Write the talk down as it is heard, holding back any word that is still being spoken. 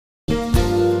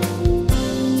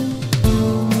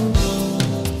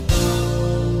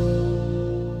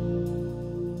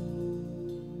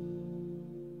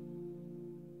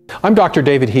I'm Dr.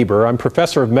 David Heber. I'm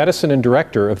professor of medicine and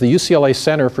director of the UCLA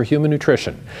Center for Human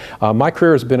Nutrition. My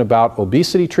career has been about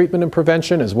obesity treatment and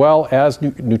prevention, as well as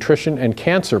nutrition and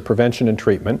cancer prevention and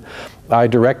treatment. I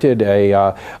directed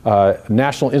a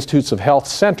National Institutes of Health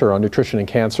Center on Nutrition and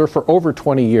Cancer for over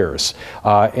 20 years.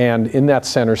 And in that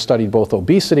center studied both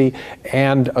obesity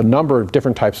and a number of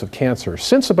different types of cancer.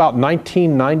 Since about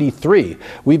 1993,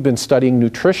 we've been studying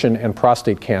nutrition and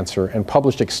prostate cancer and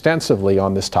published extensively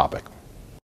on this topic.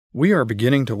 We are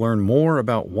beginning to learn more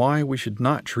about why we should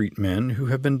not treat men who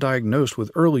have been diagnosed with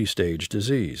early-stage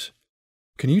disease.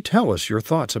 Can you tell us your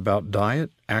thoughts about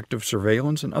diet, active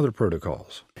surveillance, and other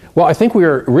protocols? Well, I think we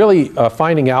are really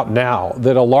finding out now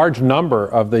that a large number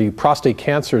of the prostate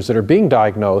cancers that are being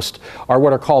diagnosed are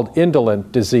what are called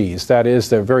indolent disease. That is,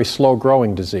 they're very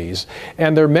slow-growing disease.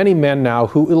 And there are many men now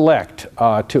who elect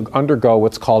to undergo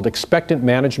what's called expectant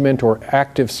management or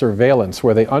active surveillance,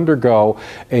 where they undergo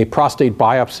a prostate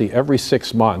biopsy every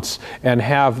 6 months and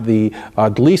have the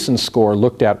Gleason score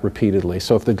looked at repeatedly.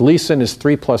 So if the Gleason is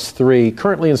 3+3,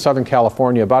 currently in Southern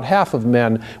California, about half of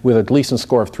men with a Gleason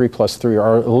score of 3+3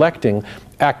 are electing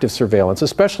active surveillance,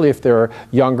 especially if they're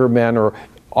younger men or,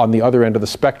 on the other end of the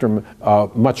spectrum,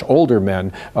 much older men,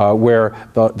 where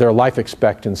their life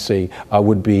expectancy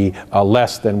would be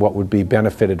less than what would be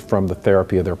benefited from the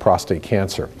therapy of their prostate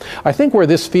cancer. I think where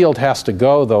this field has to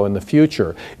go, though, in the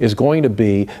future is going to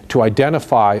be to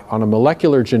identify on a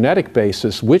molecular genetic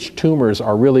basis which tumors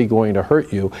are really going to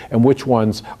hurt you and which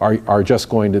ones are just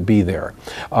going to be there.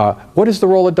 What is the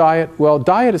role of diet? Well,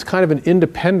 diet is kind of an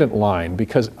independent line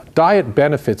because diet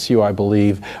benefits you, I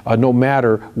believe, no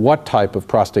matter what type of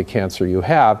prostate cancer you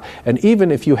have. And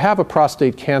even if you have a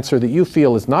prostate cancer that you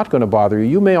feel is not going to bother you,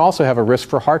 you may also have a risk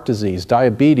for heart disease,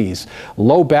 diabetes,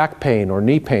 low back pain or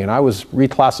knee pain. I was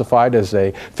reclassified as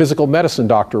a physical medicine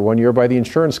doctor one year by the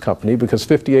insurance company because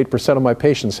 58% of my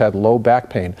patients had low back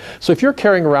pain. So if you're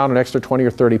carrying around an extra 20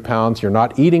 or 30 pounds, you're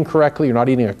not eating correctly, you're not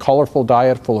eating a colorful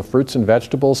diet full of fruits and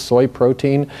vegetables, soy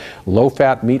protein,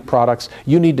 low-fat meat products,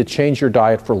 you need to change your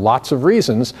diet for lots of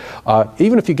reasons.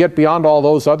 Even if you get beyond all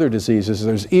those other diseases,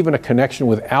 there's even a connection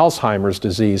with Alzheimer's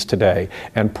disease today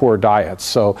and poor diets.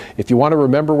 So if you want to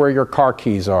remember where your car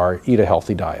keys are, eat a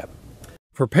healthy diet.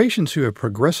 For patients who have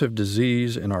progressive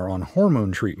disease and are on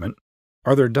hormone treatment,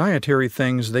 are there dietary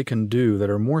things they can do that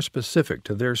are more specific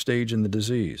to their stage in the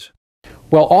disease?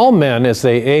 Well, all men, as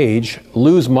they age,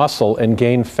 lose muscle and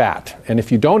gain fat. And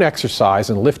if you don't exercise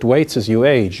and lift weights as you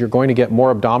age, you're going to get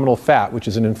more abdominal fat, which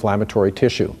is an inflammatory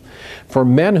tissue. For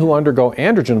men who undergo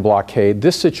androgen blockade,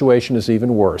 this situation is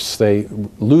even worse. They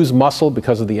lose muscle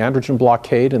because of the androgen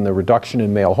blockade and the reduction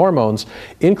in male hormones,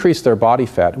 increase their body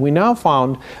fat. And we now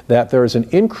found that there is an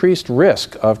increased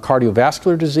risk of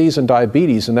cardiovascular disease and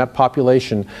diabetes in that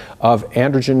population of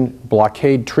androgen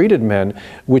blockade treated men,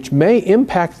 which may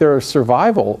impact their survival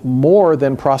more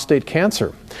than prostate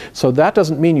cancer. So that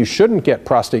doesn't mean you shouldn't get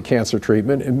prostate cancer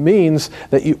treatment. It means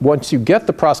that once you get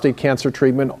the prostate cancer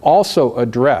treatment, also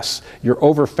address your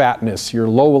overfatness, your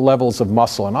low levels of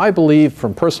muscle. And I believe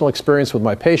from personal experience with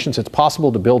my patients, it's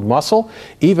possible to build muscle,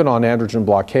 even on androgen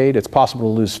blockade. It's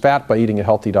possible to lose fat by eating a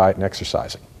healthy diet and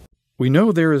exercising. We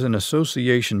know there is an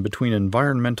association between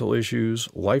environmental issues,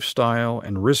 lifestyle,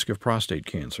 and risk of prostate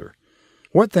cancer.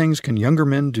 What things can younger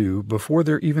men do before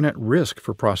they're even at risk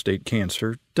for prostate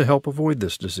cancer to help avoid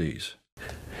this disease?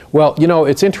 Well, you know,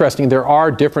 it's interesting. There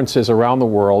are differences around the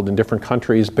world in different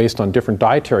countries based on different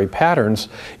dietary patterns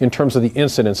in terms of the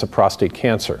incidence of prostate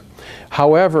cancer.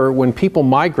 However, when people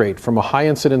migrate from a high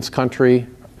incidence country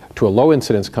to a low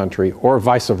incidence country, or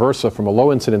vice versa, from a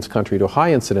low incidence country to a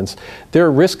high incidence, their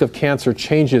risk of cancer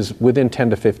changes within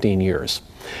 10 to 15 years.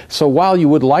 So while you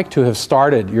would like to have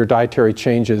started your dietary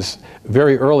changes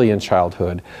very early in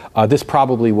childhood, this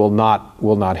probably will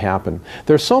not happen.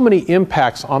 There's so many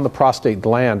impacts on the prostate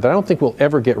gland that I don't think we'll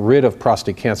ever get rid of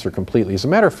prostate cancer completely. As a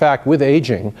matter of fact, with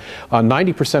aging,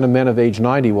 90% of men of age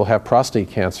 90 will have prostate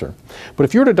cancer. But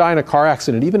if you were to die in a car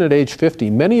accident, even at age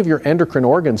 50, many of your endocrine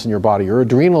organs in your body, your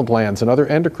adrenal glands and other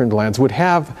endocrine glands, would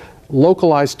have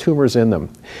localized tumors in them.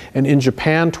 And in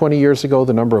Japan 20 years ago,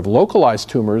 the number of localized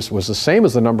tumors was the same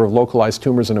as the number of localized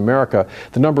tumors in America.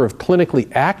 The number of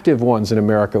clinically active ones in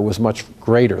America was much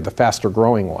greater, the faster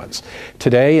growing ones.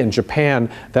 Today in Japan,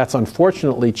 that's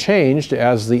unfortunately changed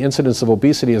as the incidence of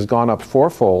obesity has gone up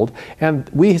fourfold. And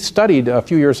we studied a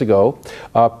few years ago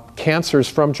cancers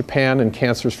from Japan and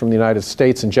cancers from the United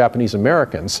States in Japanese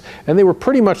Americans, and they were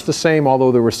pretty much the same,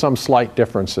 although there were some slight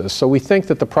differences. So we think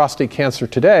that the prostate cancer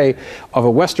today of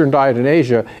a Western diet in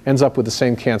Asia ends up with the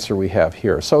same cancer we have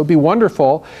here. So it would be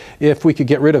wonderful if we could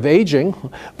get rid of aging,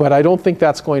 but I don't think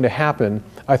that's going to happen.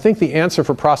 I think the answer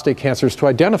for prostate cancer is to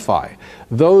identify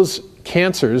those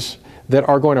cancers that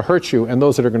are going to hurt you and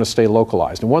those that are going to stay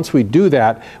localized. And once we do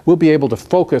that, we'll be able to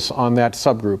focus on that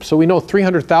subgroup. So we know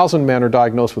 300,000 men are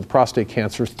diagnosed with prostate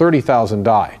cancer, 30,000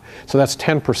 die. So that's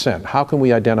 10%. How can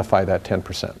we identify that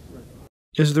 10%?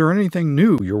 Is there anything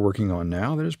new you're working on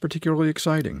now that is particularly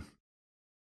exciting?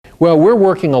 Well, we're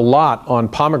working a lot on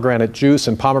pomegranate juice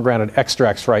and pomegranate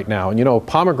extracts right now. And you know,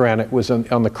 pomegranate was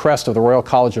on the crest of the Royal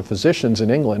College of Physicians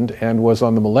in England and was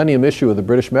on the Millennium issue of the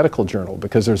British Medical Journal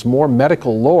because there's more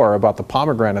medical lore about the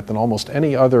pomegranate than almost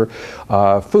any other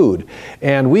food.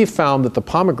 And we've found that the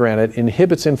pomegranate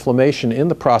inhibits inflammation in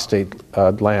the prostate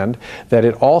gland, that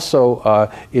it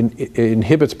also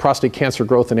inhibits prostate cancer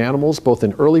growth in animals, both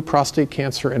in early prostate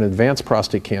cancer and advanced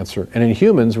prostate cancer. And in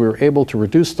humans, we were able to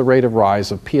reduce the rate of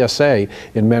rise of PSA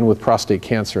in men with prostate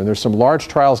cancer. And there's some large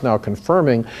trials now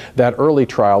confirming that early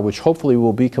trial, which hopefully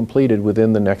will be completed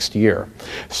within the next year.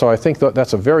 So I think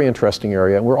that's a very interesting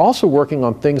area. And we're also working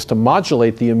on things to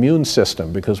modulate the immune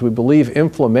system because we believe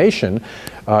inflammation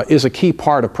is a key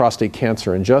part of prostate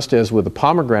cancer. And just as with the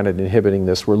pomegranate inhibiting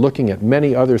this, we're looking at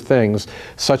many other things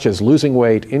such as losing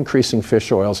weight, increasing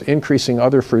fish oils, increasing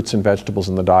other fruits and vegetables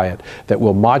in the diet that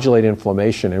will modulate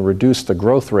inflammation and reduce the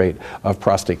growth rate of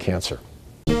prostate cancer.